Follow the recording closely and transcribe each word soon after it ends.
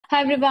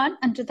Hi everyone,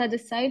 Anchita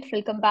this side.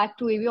 Welcome back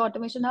to AV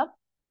Automation Hub.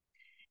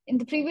 In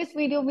the previous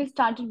video, we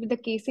started with the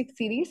K6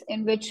 series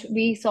in which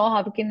we saw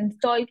how we can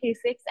install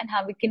K6 and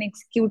how we can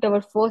execute our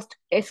first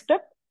test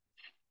script.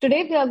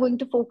 Today, we are going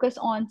to focus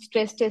on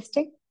stress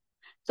testing.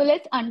 So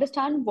let's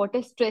understand what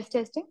is stress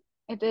testing.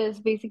 It is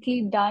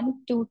basically done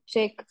to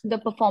check the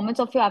performance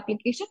of your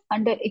application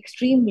under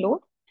extreme load.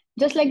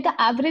 Just like the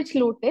average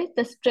load test,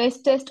 the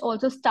stress test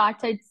also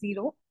starts at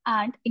zero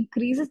and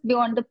increases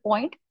beyond the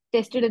point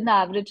tested in the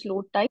average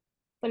load type.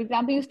 For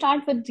example, you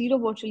start with zero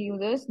virtual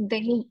users,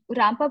 then you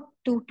ramp up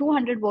to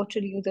 200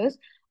 virtual users.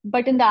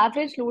 But in the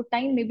average load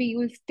time, maybe you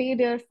will stay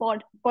there for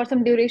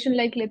some duration,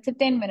 like let's say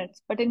 10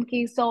 minutes. But in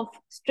case of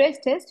stress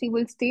test, you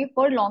will stay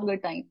for longer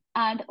time.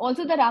 And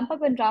also the ramp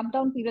up and ramp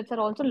down periods are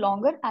also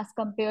longer as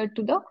compared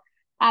to the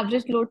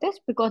average load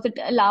test because it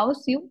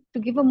allows you to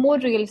give a more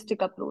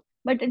realistic approach.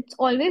 But it's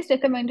always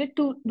recommended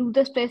to do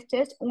the stress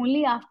test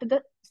only after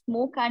the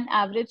smoke and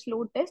average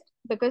load test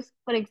because,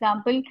 for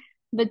example,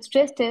 with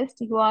stress test,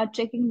 you are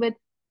checking with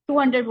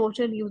 200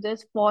 virtual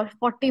users for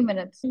 40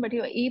 minutes, but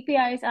your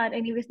APIs are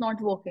anyways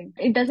not working.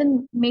 It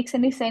doesn't make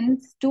any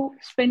sense to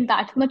spend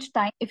that much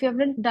time if you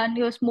haven't done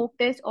your smoke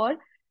test or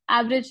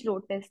average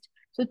load test.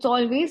 So it's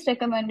always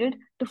recommended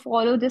to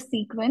follow this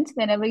sequence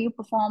whenever you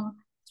perform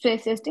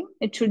stress testing.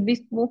 It should be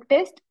smoke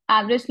test,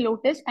 average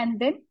load test, and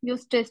then your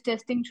stress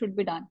testing should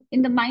be done.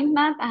 In the mind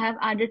map, I have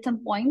added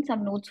some points,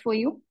 some notes for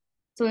you.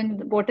 So in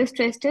the water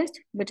stress test,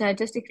 which I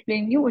just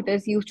explained you, it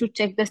is used to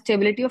check the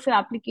stability of your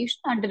application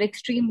under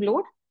extreme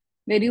load,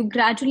 where you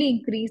gradually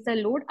increase the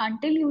load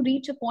until you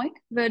reach a point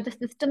where the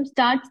system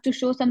starts to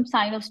show some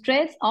sign of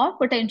stress or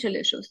potential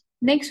issues.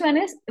 Next one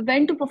is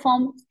when to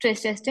perform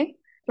stress testing.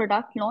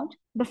 Product launch.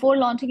 Before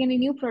launching any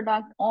new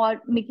product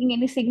or making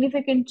any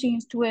significant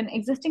change to an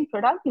existing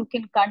product, you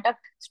can conduct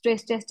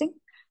stress testing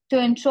to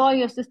ensure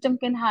your system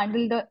can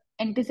handle the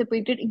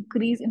anticipated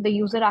increase in the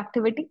user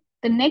activity.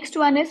 The next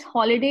one is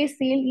holiday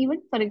sale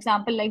event, for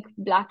example, like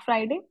Black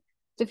Friday.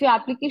 So if your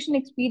application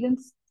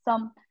experiences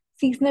some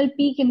seasonal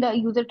peak in the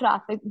user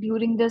traffic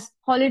during this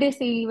holiday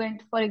sale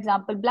event, for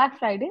example, Black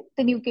Friday,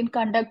 then you can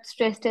conduct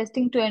stress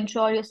testing to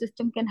ensure your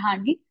system can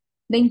handle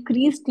the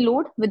increased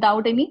load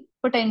without any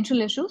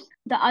potential issues.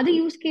 The other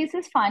use case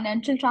is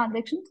financial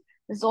transactions.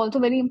 This is also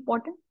very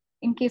important.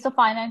 In case of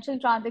financial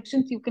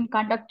transactions, you can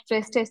conduct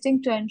stress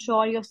testing to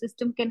ensure your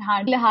system can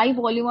handle a high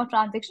volume of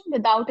transaction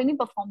without any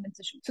performance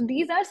issues. So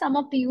these are some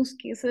of the use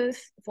cases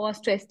for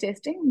stress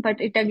testing, but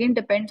it again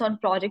depends on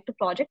project to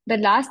project. The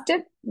last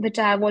tip, which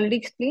I have already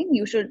explained,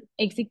 you should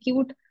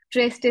execute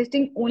stress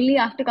testing only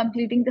after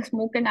completing the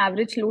smoke and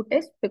average load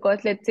test,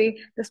 because let's say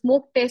the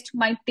smoke test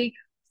might take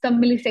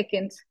some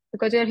milliseconds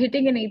because you're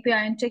hitting an API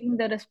and checking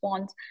the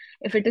response.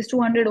 If it is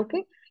 200,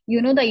 okay,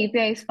 you know the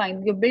API is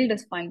fine, your build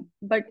is fine.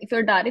 But if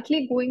you're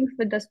directly going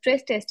with the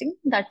stress testing,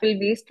 that will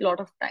waste a lot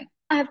of time.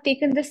 I have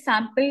taken this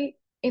sample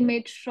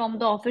image from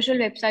the official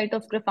website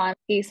of Grafana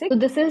K6. So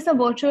this is a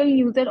virtual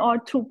user or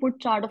throughput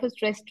chart of a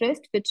stress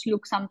test, which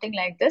looks something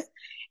like this,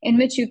 in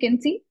which you can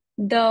see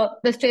the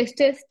stress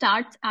test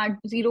starts at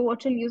zero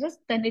virtual users,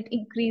 then it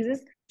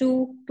increases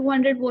to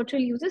 200 virtual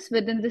users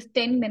within this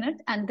 10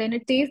 minutes, and then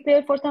it stays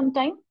there for some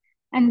time,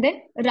 and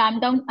then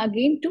ramp down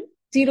again to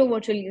zero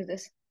virtual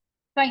users.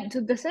 Fine.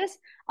 So this is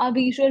a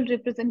visual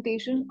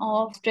representation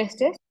of stress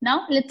test.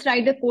 Now let's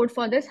write the code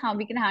for this, how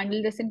we can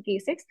handle this in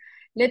K6.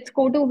 Let's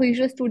go to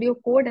Visual Studio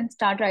Code and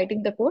start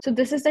writing the code. So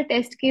this is the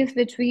test case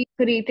which we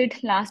created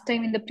last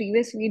time in the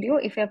previous video.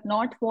 If you have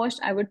not watched,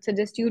 I would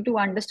suggest you to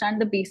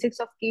understand the basics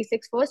of K6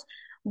 first.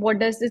 What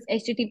does this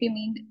HTTP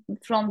mean?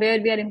 From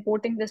where we are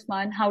importing this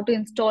one? How to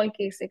install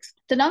K6?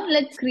 So now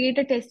let's create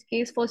a test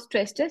case for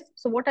stress test.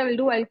 So what I will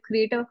do, I'll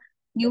create a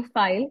new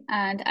file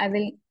and I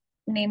will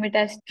name it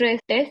as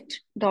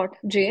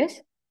stresstest.js,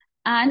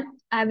 and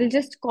I will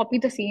just copy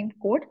the same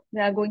code.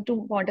 We are going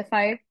to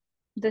modify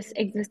this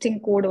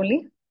existing code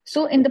only.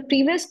 So in the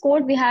previous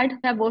code, we had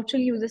the virtual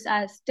users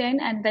as 10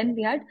 and then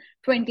we had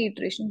 20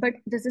 iteration, but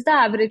this is the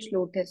average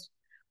load test.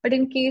 But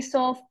in case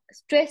of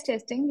stress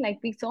testing, like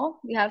we saw,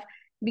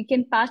 we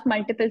can pass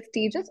multiple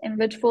stages in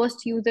which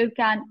first user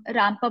can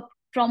ramp up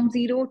from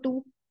 0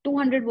 to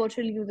 200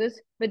 virtual users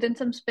within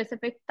some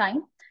specific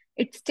time.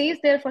 It stays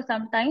there for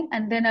some time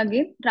and then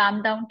again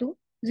ramp down to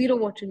zero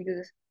virtual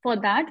users. For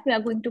that, we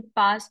are going to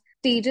pass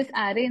stages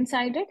array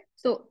inside it.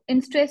 So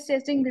in stress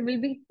testing, we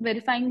will be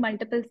verifying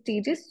multiple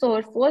stages. So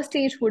our first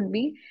stage would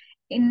be,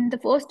 in the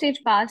first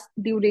stage, pass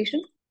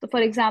duration. So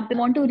for example,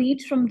 want to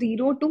reach from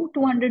 0 to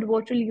 200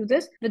 virtual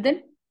users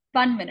within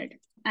 1 minute.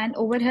 And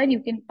over here,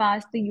 you can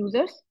pass the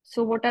users.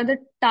 So what are the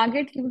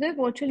target user,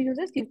 virtual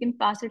users? You can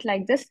pass it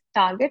like this,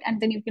 target, and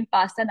then you can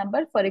pass the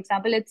number. For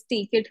example, let's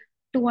take it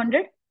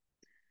 200.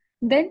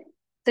 Then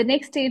the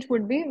next stage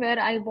would be where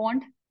I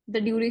want the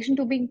duration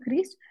to be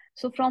increased.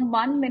 So from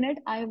 1 minute,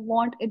 I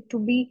want it to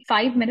be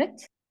 5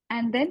 minutes.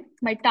 And then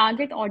my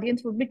target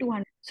audience would be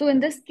 200. So in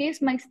this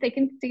case, my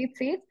second stage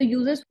says the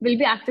users will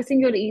be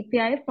accessing your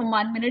API from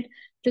 1 minute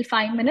till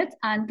 5 minutes,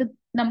 and the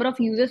number of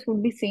users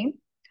would be same.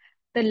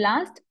 The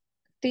last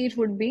stage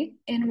would be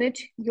in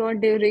which your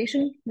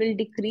duration will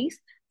decrease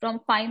from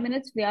 5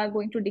 minutes. We are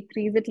going to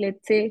decrease it,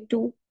 let's say,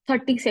 to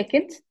 30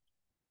 seconds.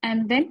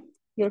 And then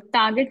your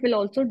target will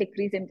also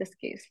decrease in this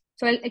case.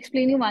 So I'll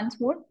explain you once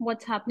more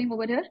what's happening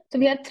over here. So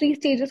we have three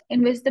stages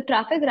in which the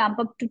traffic ramp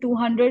up to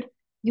 200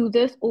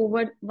 users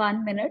over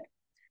 1 minute.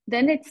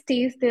 Then it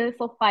stays there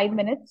for 5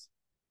 minutes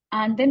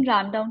and then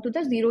ramp down to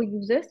the zero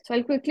users. So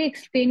I'll quickly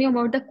explain you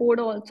about the code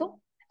also.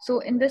 So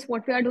in this,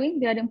 what we are doing,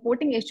 we are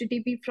importing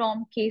HTTP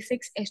from K6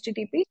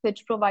 HTTP,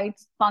 which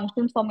provides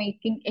functions for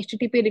making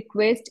HTTP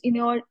requests in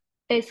your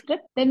test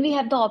script. Then we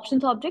have the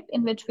options object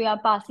in which we are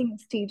passing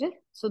stages.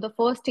 So the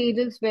first stage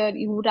is where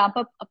you ramp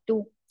up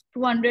to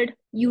 200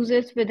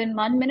 users within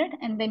 1 minute,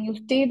 and then you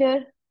stay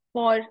there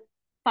for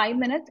 5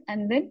 minutes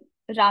and then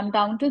ramp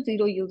down to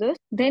zero users.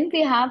 Then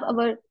we have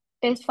our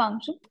test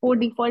function or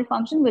default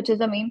function, which is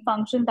the main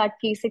function that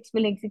K6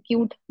 will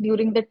execute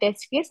during the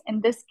test case.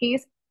 In this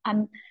case,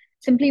 I'm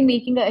simply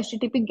making a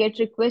HTTP GET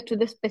request to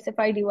the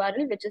specified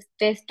URL, which is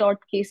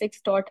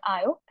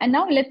test.k6.io. And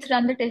now let's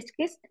run the test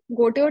case.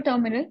 Go to your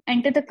terminal,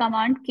 enter the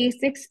command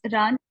k6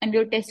 run and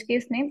your test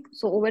case name.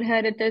 So over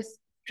here it is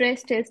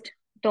stress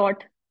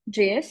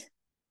test.js.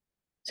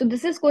 So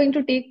this is going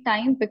to take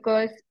time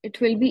because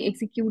it will be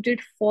executed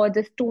for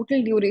this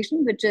total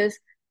duration, which is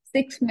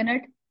 6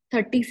 minutes,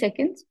 30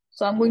 seconds.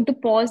 So I'm going to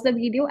pause the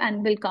video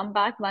and we'll come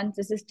back once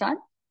this is done.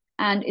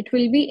 And it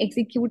will be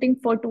executing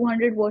for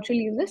 200 virtual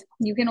users.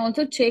 You can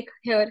also check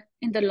here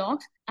in the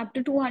logs up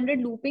to 200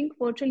 looping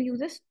virtual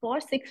users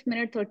for 6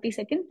 minutes, 30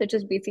 seconds, which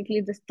is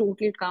basically this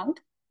total count,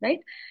 right?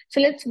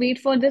 So let's wait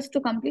for this to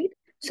complete.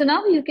 So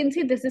now you can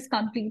see this is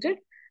completed.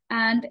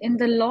 And in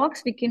the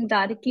logs, we can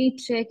directly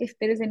check if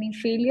there is any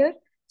failure.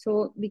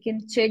 So we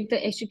can check the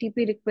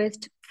HTTP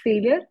request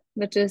failure,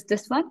 which is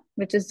this one,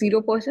 which is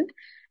 0%.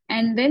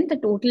 And then the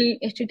total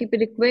HTTP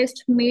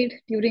request made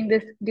during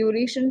this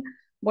duration.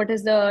 What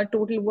is the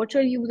total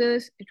virtual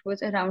users? It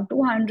was around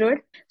 200.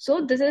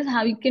 So this is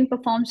how you can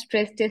perform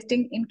stress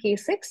testing in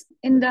K6.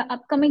 In the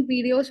upcoming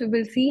videos, we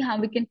will see how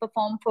we can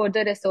perform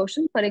further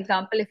assertion. For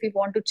example, if we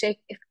want to check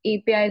if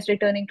API is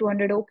returning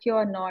 200 OK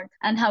or not,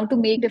 and how to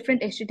make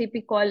different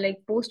HTTP call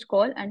like post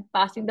call and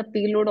passing the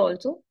payload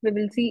also. We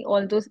will see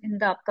all those in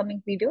the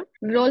upcoming video.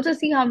 We will also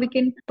see how we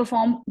can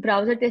perform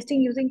browser testing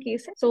using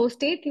K6. So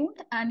stay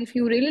tuned. And if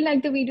you really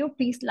like the video,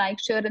 please like,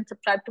 share, and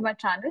subscribe to my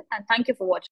channel. And thank you for watching.